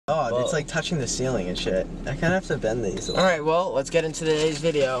Oh, it's like touching the ceiling and shit. I kind of have to bend these. Alright, well, let's get into today's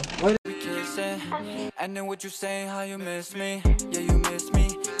video. And then what you saying, how you miss me? Yeah, you miss me.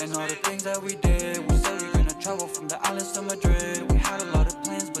 And all the things that we did. We said we were gonna travel from the islands to Madrid. We had a lot of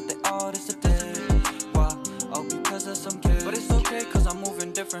plans, but they all disappeared. Why? Oh, because of some kid. But it's okay, cause I'm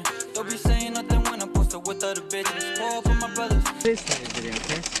moving different. Don't be saying nothing when I'm posted with other bitches. Spoil for my brothers. This video,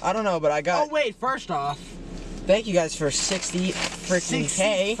 Chris. I don't know, but I got... Oh wait, first off, Thank you guys for 60 freaking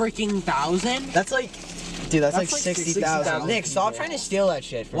K. freaking thousand? That's like, dude, that's like 60,000. Nick, stop trying to steal that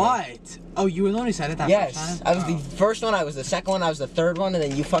shit from me. What? Oh, you were the one who said it that Yes, first time? I was the first one, I was the second one, I was the third one, and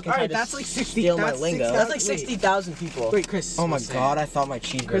then you fucking tried to that's like 60, steal my that's lingo. 60,000. That's like 60,000 people. Wait, Chris. Oh my supposed to god, say I thought my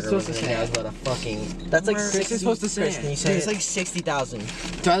cheeseburger Chris was supposed to in say there. I it. was about to fucking... That's like Chris 60. is supposed to say Chris, it. can you Dude, say it's it? like 60,000.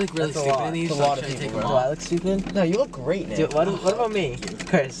 it. Do I look really That's a stupid lot. in these? It's a so lot of should I take people, them Do off? I look stupid? No, you look great, Nick. Dude, what about me?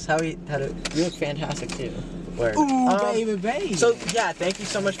 Chris, how do... You look fantastic too. Word. Ooh, baby. So, yeah, thank you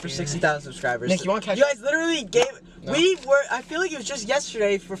so much for 60,000 subscribers. Nick, you wanna catch You guys literally gave... No. We were... I feel like it was just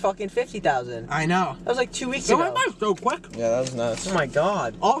yesterday for fucking 50,000. I know. That was like 2 weeks So ago. went by so quick. Yeah, that was nuts. Oh my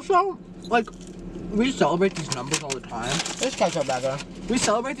god. Also, like, we celebrate these numbers all the time. There's ketchup back there. We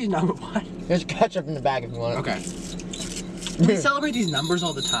celebrate these numbers. What? There's ketchup in the bag if you want it. Okay. We celebrate these numbers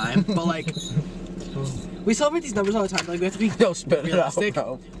all the time, but like, we celebrate these numbers all the time. But, like, we have to be Don't spit it out, realistic.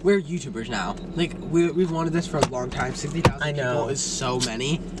 bro. We're YouTubers now. Like, we've wanted this for a long time. 60,000 I know. people is so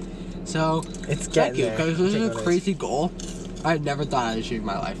many. So, It's thank getting you, there. because this Take is notice. a crazy goal. I never thought I'd achieve in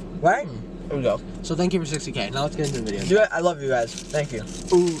my life. Right? Here we go. So thank you for 60K. Now let's get into the video. Dude, I love you guys. Thank you.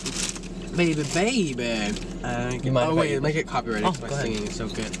 Ooh, baby. You mind Oh if I wait, eat make it copyrighted. Oh, 'cause my go ahead. singing is so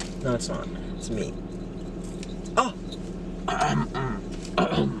good. No, it's not. It's me. Oh!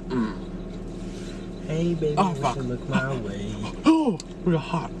 Hey, baby, Oh, fuck. look my way. Oh, we're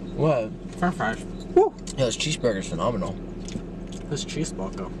hot. What? French fries. Yo, this cheeseburger's phenomenal. This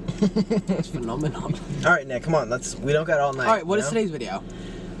cheeseburger. It's phenomenal. Alright, Nick, come on. We don't got all night. All right, what you is know? today's video?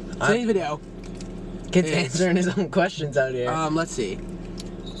 Today's video. Kid's is- answering his own questions out here. Let's see.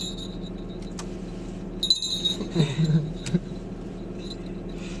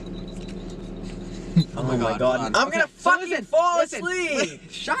 oh my god. hold on. I'm Okay, gonna so fucking listen, fall listen, asleep!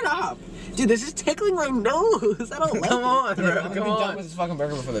 Shut up. Dude, this is tickling my nose. I don't like Come it. on, bro. I'm gonna be Come done on. with this fucking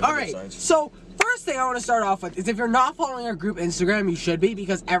burger before the All video right, starts. so first thing I want to start off with is if you're not following our group Instagram, you should be,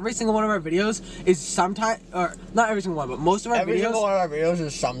 because every single one of our videos is sometime, or not every single one, but most of our Every videos, single one of our videos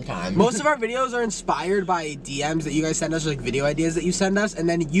is sometime. most of our videos are inspired by DMs that you guys send us, or like video ideas that you send us, and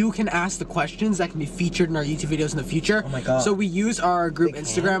then you can ask the questions that can be featured in our YouTube videos in the future. Oh my God. So we use our group Big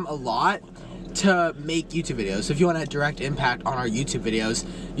Instagram a lot to make YouTube videos. So if you want a direct impact on our YouTube videos,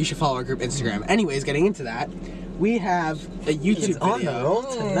 you should follow our group Instagram. Anyways, getting into that, we have a YouTube He's on the video. roll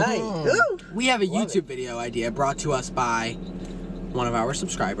tonight. Ooh. We have a Love YouTube video idea brought to us by one of our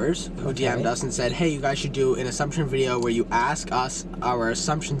subscribers who Okay. DM'd us and said, hey, you guys should do an assumption video where you ask us our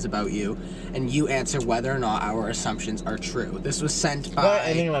assumptions about you and you answer whether or not our assumptions are true. This was sent Got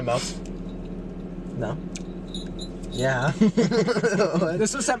anything by... in my mouth? No. Yeah.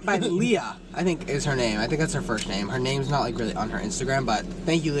 This was sent by Leah, I think is her name. I think that's her first name. Her name's not like really on her Instagram, but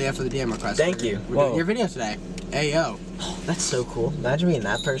thank you, Leah, for the DM request. Thank you. We're Whoa. doing your video today. Hey, yo. That's so cool. Imagine being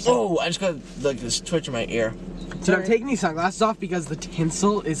that person. Oh, I just got like this twitch in my ear. So I'm taking these sunglasses off because the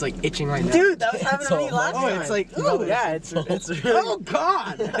tinsel is like itching right now. Dude, that was happening to me It's all last over. time. It's like, Oh, ooh, yeah, it's really... Oh,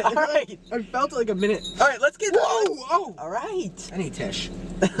 God. Alright. I felt it like a minute. Alright, let's get... Whoa, oh. Alright. I need Tish.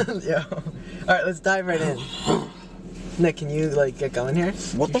 Yo. Alright, let's dive right in. Nick, can you, like, get going here?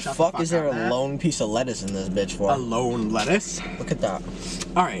 What You the shut the fuck fuck is there up, a man. lone piece of lettuce in this bitch for? A lone lettuce. Look at that.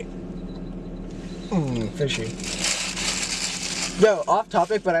 All right. Fishy. Yo, off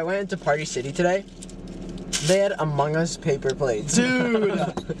topic, but I went into Party City today. They had Among Us paper plates. Dude.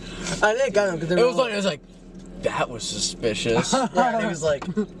 I didn't get them because It was like, that was suspicious. Yeah, and it was like,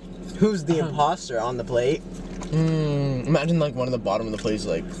 who's the imposter on the plate? Imagine like one of the bottom of the plate is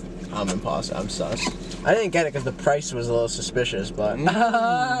like, I'm imposter, I'm sus. I didn't get it because the price was a little suspicious, but...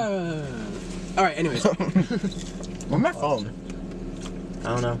 All right. Anyways. Where's my phone? I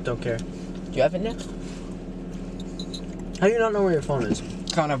don't know, don't care. Do you have it, Nick? How do you not know where your phone is?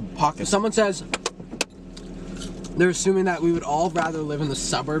 Kind of pockets. Someone says they're assuming that we would all rather live in the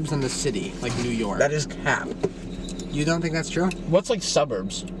suburbs than the city, like New York. That is cap. You don't think that's true? What's like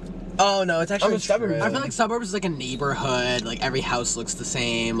suburbs? Oh no, it's actually I'm a suburb. true. I feel like suburbs is like a neighborhood. Like every house looks the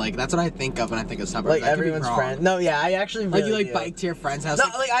same. Like that's what I think of when I think of suburbs. like I could be everyone's wrong. friend. No, yeah, I actually really Like you like do. bike to your friend's house. No,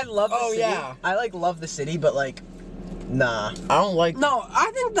 like- like I love the Oh, city. yeah. I like love the city, but like, nah. I don't like. no,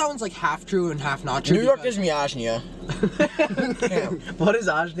 I think that one's like half true and half not true. New York because- gives me asthnia. What is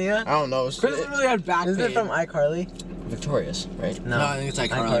Ajnia? I don't know. Chris literally had back Isn't it pain. from iCarly? Victorious, right? No, I think it's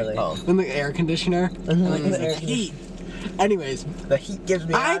like iCarly. Carly. Oh. And the air conditioner. And like, The it's air like heat. Anyways, The heat gives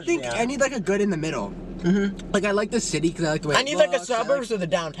me. I think nausea. I need like a good in the middle. Like I like the city because I like the way I it need like a looks, I suburbs or the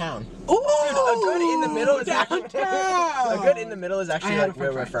downtown. Ooh, Dude, a good in the middle is actually downtown. a good in the middle is I actually had like a where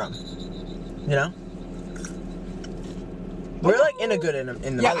fun we're fact. from. You know, we're like in a good in the Yeah,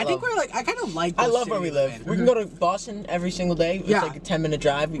 middle. I think we're like I kind of like. I the love city where we live live. in. We can go to Boston every single day. It's Yeah. like a 10-minute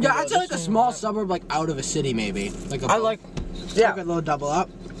drive. We can Yeah, go I'd say like a this small and that. suburb like out of a city maybe. Like a I like. Yeah, like a little double up.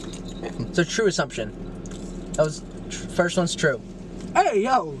 it's a true assumption. That was first one's true. Hey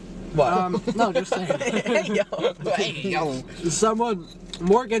yo. What? No, just saying. Hey, yo. Hey, yo. Someone,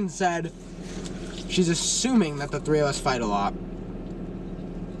 Morgan said, she's assuming that the three of us fight a lot.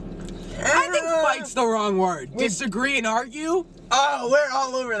 I think fight's the wrong word. Disagree and argue? Oh, we're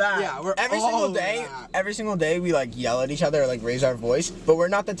all over that. Yeah, we're Every all single over day, that. every single day we like yell at each other or like raise our voice, but we're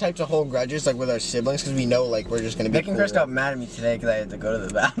not the types to hold grudges like with our siblings because we know like we're just gonna be. Nick and Chris cool. got mad at me today because I had to go to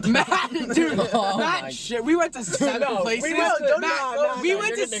the bathroom. Matt, dude, Oh my- Matt, shit, we went to 7 No, places. we went to- Matt, no, we no,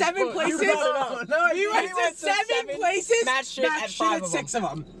 went you're to gonna 7 exploit- places. you brought it up. We went to 7 places. Matt shit at shit 5 at of 6 of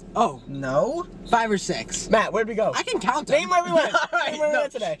them. Oh, No. 5 or 6. Matt, where'd we go? I can count them. Name where we went. All right, Name where we no.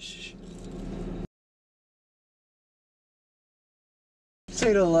 went today.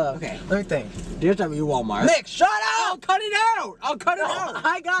 Say to love. Okay. Let me think. DFW Walmart. Nick, shut I'll up! cut it out. I'll cut it No, out.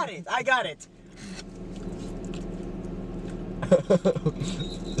 I got it. I got it.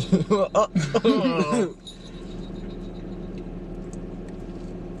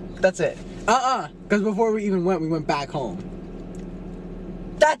 That's it. Because before we even went, we went back home.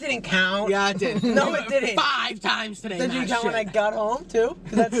 That didn't count. Yeah, it did. No, it didn't. 5 times today. Did you Matt, count when I shit. got home too?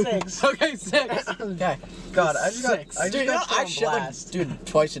 'Cause that's 6. Okay, 6. Okay. God, I just got. Six. I just Dude, got I put shit on like, blast. dude,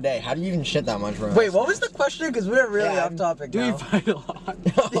 twice a day. How do you even shit that much, bro? Wait, what was the question? Because we were really Yeah, off topic Do now. we fight a lot?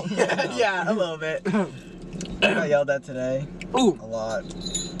 Yeah, a little bit. I got yelled at today. Ooh. A lot.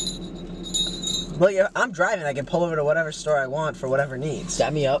 Well, yeah, I'm driving. I can pull over to whatever store I want for whatever needs.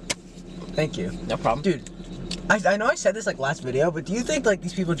 Set me up. Thank you. No problem. Dude, I know I said this like last video, but do you think like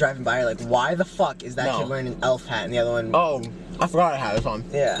these people driving by are like, why the fuck is that No. kid wearing an elf hat and the other one? Oh, I forgot I had this on.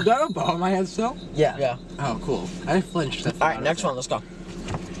 Yeah. Do I have a bow on my head still? Yeah. Yeah. Oh, cool. I flinched. All right, next one. Let's go.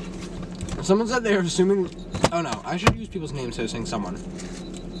 Someone said they were assuming. Oh no, I should use people's names instead of saying someone.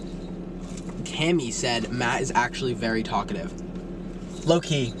 Tammy said Matt is actually very talkative. Low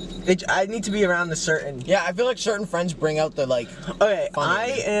key. I need to be around the certain. Yeah, I feel like certain friends bring out the like. Okay, Funny. I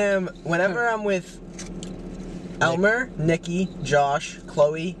am. Whenever I'm with Elmer, Nikki, Josh,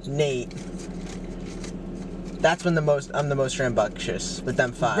 Chloe, Nate. That's when I'm the most rambunctious with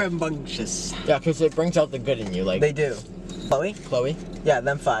them 5. Rambunctious. Yeah, because it brings out the good in you, like They do. Chloe? Chloe Yeah,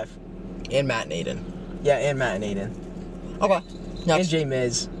 them 5. and Matt and Aiden. Yeah, and Matt and Aiden. Okay. And Next, J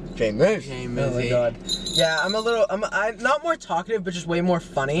Miz. James. Oh my god. Yeah, I'm not more talkative, but just way more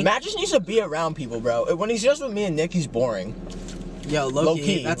funny. Matt just needs to be around people, bro. When he's just with me and Nick, he's boring. Yo, low-key.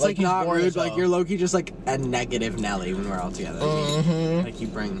 Low-key, That's like like he's not boring rude. as Like hell. you're low-key just like a negative Nelly when we're all together. Mm-hmm. Like you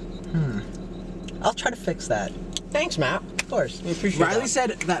bring. I'll try to fix that. Thanks, Matt. Of course. We appreciate Riley that. said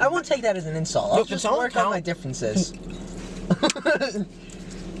that. I won't take that as an insult. I'll Look, can just someone work on count- my differences.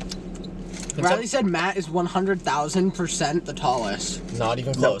 Riley said Matt is 100,000% the tallest. Not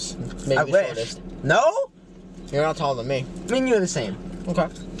even close. Maybe I the wish. shortest. No? You're not taller than me. Me and you are the same. Okay.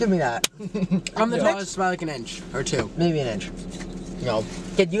 Give me that. I'm the Yeah. tallest by like an inch or 2. Maybe an inch. No.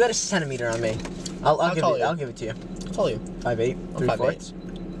 Kid, you got a centimeter on me. I'll How give tall it. are you? I'll give it to you. I'll tell you. 5'8", I'm 3/4.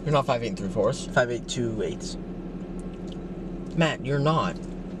 You're not 5'8" 3/4. 5'8", 2/8. Matt, you're not.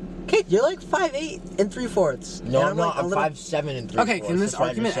 Kid, you're like 5'8" and 3/4. No, And I'm not. like a I'm little- 5'7" and 3/4. Okay, can this That's what I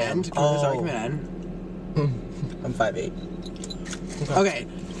argument just said. end? Can this Oh. argument end? I'm 5'8". Okay,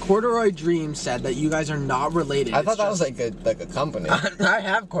 Corduroy Dream said that you guys are not related. I thought It's that was just- like a company. I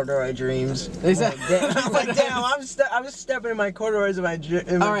have corduroy dreams. They said. I'm like, damn, I was stepping in my corduroys in my dreams.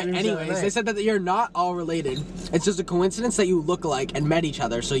 All right. Anyways, they said that you're not all related. It's just a coincidence that you look alike and met each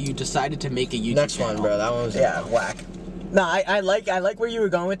other, so you decided to make a YouTube Next channel. one, bro. That one was Yeah, whack. No, I like where you were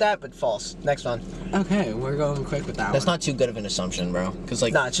going with that, but false. Next one. Okay, we're going quick with that That's one. not too good of an assumption, bro. Cause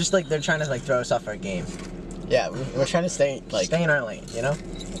like, No, it's just like they're trying to like throw us off our game. yeah, we're trying to stay like. Stay in our lane, you know?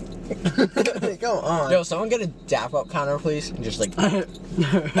 Go on. Yo, someone get a dap up counter, please, and just like.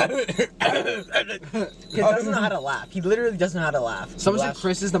 He doesn't know how to laugh. He literally doesn't know how to laugh. Someone said Last-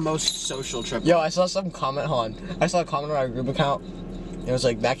 Chris is the most social trip. Yo, I saw some comment on. I saw a comment on our group account. It was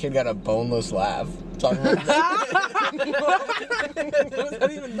like that kid got a boneless laugh. Talking about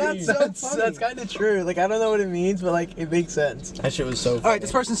That's kind of true. Like I don't know what it means, but like it makes sense. that shit was so funny. All right,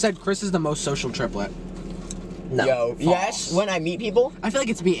 this person said Chris is the most social triplet. No. Yo, yes, False. when I meet people. I feel like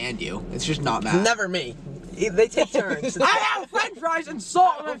it's me and you. It's just not Matt. Never me. they take turns. I have French fries and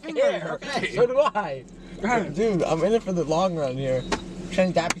salt on my finger. Okay. So do I. Dude, I'm in it for the long run here. Trying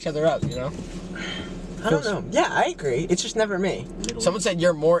to dap each other up, you know? I don't know. Yeah, I agree. It's just never me. Someone said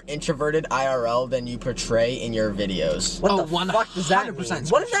you're more introverted IRL than you portray in your videos. What the fuck does that mean?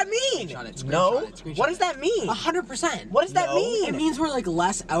 100%. What does that mean? No. What does that mean? 100%. What does that No. mean? It means we're like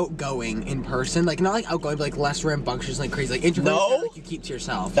less outgoing in person, like not like outgoing, but like less rambunctious, like crazy, like introverted. No. Like you keep to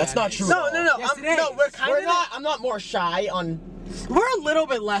yourself. That's Yeah, not it is. true. No, no, no. Yes, it No, is. we're kind We're of not. I'm not more shy on. We're a little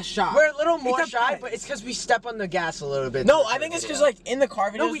bit less shy. We're a little more It shy, depends. but it's because we step on the gas a little bit. No, I think it's because like in the car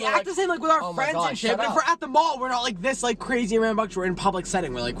videos. No, we we're act like, the same like with our "Oh my friends God, and shit. shut But if up." we're at the mall, we're not like this, like crazy and rambunctious. We're in a public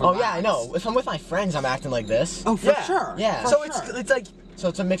setting. We're like, Oh yeah, I relaxed. know. If I'm with my friends, I'm acting like this. Oh, for Yeah. sure. Yeah. For So sure. it's like So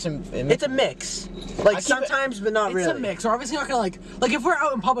it's a mix of. it's a mix. I Like keep it- sometimes, but not It's really. a mix. We're obviously not gonna like if we're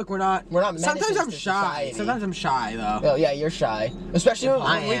out in public, we're not. menaces Sometimes I'm to shy. society. Sometimes I'm shy though. Oh yeah, you're shy. Especially when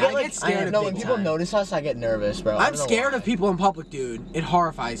I we am. get I like get scared of No, big when people time. notice us, I get nervous, bro. I I'm don't know scared why. of people in public, dude. It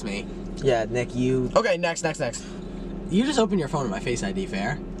horrifies me. Yeah, Nick, you. Okay, next. You just open your phone with my Face ID,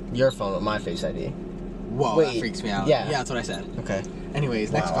 fair? Your phone with my Face ID. Whoa, Wait, that freaks me out. yeah. Yeah, that's what I said. Okay.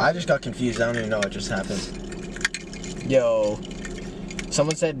 Anyways, next Wow, one. I just got confused. I don't even know what just happened. Yo,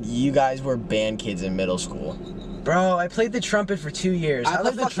 someone said you guys were band kids in middle school. Bro, I played the trumpet for 2 years. I How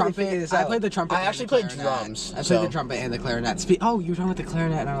played the fuck did we figure trumpet. this I out? played the trumpet. I and actually the played clarinet. drums, I played so- the trumpet and the clarinet. Oh, you were talking about the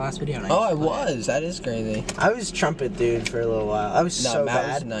clarinet in our last video. And Oh, used I to play it. was. That is crazy. I was trumpet dude for a little while. I was No, so Matt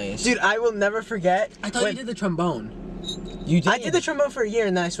bad. was nice. Dude, I will never forget. I thought when- you did the trombone. You did. I did the trombone for a year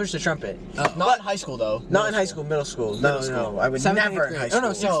and then I switched to trumpet. Not in high school though. Not in high school, middle school. No, Middle school. no, I would Seventh, never eighth in high grade. school.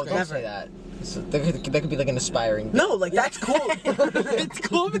 No, sixth No, grade. don't never. say that. So, that could be like an aspiring. No, like that's cool. It's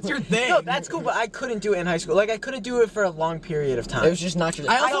cool if it's your thing. No, that's cool, but I couldn't do it in high school. Like I couldn't do it for a long period of time. It was just not your.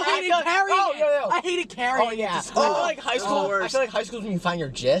 I also know, hated feel like- carrying Oh, it. yo. I hated carrying Oh yeah. it to school. I feel like high school. I worst. feel like high school is when you find your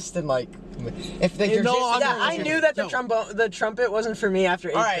gist and like, if like, your no gist. longer yeah, I was knew your- that the Yo. the trumpet wasn't for me after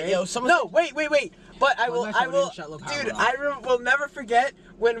 8th All right, grade. yo, someone No, wait. But I Well, will, my phone I will, didn't shut low power dude, off. will never forget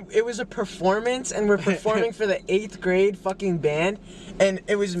when it was a performance and we're performing for the 8th grade fucking band, and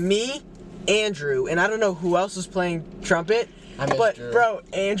it was me, Andrew, and I don't know who else was playing trumpet. I miss But Drew. bro,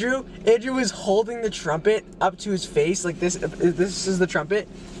 Andrew was holding the trumpet up to his face like this. This is the trumpet.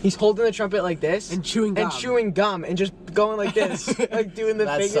 He's holding the trumpet like this And chewing gum. and just going like this, like doing the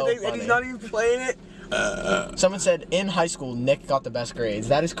That's finger so thing, and he's funny. not even playing it. Someone said in high school Nick got the best grades.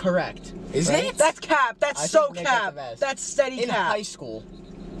 That is correct. Is Right? it? That's cap. That's I so think Nick got cap. the best. That's steady In cap. high school.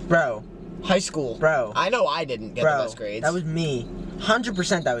 Bro, High school. Bro. I know I didn't get bro, the best grades. that was me.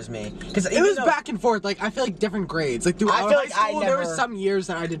 100% that was me. Because It was back and forth. Like I feel like different grades. Like throughout I feel high like I school, there were never- some years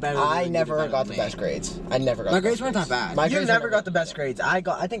that I did better. Than you I and you never did better got than the me. best grades. I never got My the grades best weren't that bad. My You grades never were got the best grades. I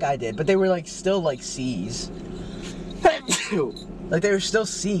think I did, but they were like still like C's. Like they were still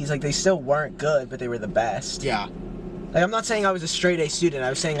C's. Like they still weren't good, but they were the best. Yeah. Like I'm not saying I was a straight A student. I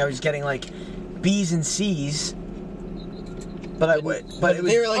was saying I was getting like B's and C's. But I would. But it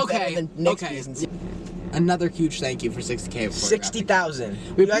was they were like okay, better than Nick's okay. B's and C's. Another huge thank you for 60K. before 60,000.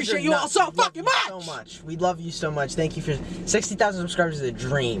 We You guys appreciate are you all nuts. so We love fucking you So much. much. We love you so much. Thank you for 60,000 subscribers is a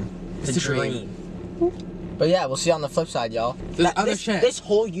dream. It's a It's a dream. But yeah, we'll see you on the flip side, y'all. There's other shit. This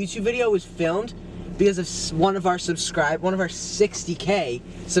whole YouTube video was filmed because of one of our 60K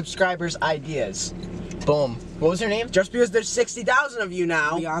subscribers' ideas. Boom. What was her name? Just because there's 60,000 of you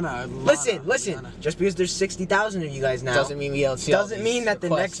now. Liana. Listen. Liana. Just because there's 60,000 of you guys now Doesn't mean we don't see all doesn't these mean that the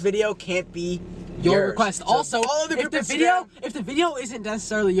requests. next video can't be Your yours. request. So Also, follow the if group the Instagram. video isn't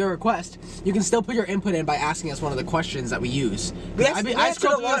necessarily your request, you can still put your input in by asking us one of the questions that we use. We asked- we I answered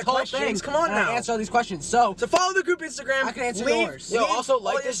scrolled a through lot this of whole questions. thing. Come on and now. I answered all these questions. So So follow the group Instagram. I can answer leave- yours. Yo, leave also all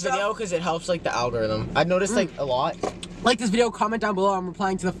like your this stuff. video because it helps like the algorithm. I've noticed like a lot. like this video, comment down below. I'm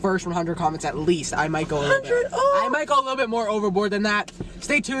replying to the first 100 comments at least. I might go a little bit. 100? Oh. I might go a little bit more overboard than that.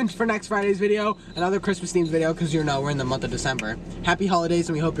 Stay tuned for next Friday's video, another Christmas themed video, because you know we're in the month of December. Happy holidays,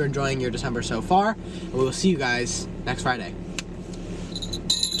 and we hope you're enjoying your December so far. And we will see you guys next Friday.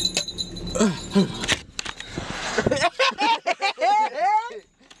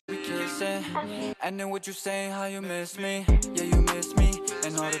 We kissing, and then what you saying, how you miss me, yeah you miss me,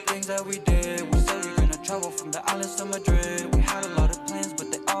 and all the things that we did. We said we gonna travel from the islands to Madrid. We had a lot of plans, but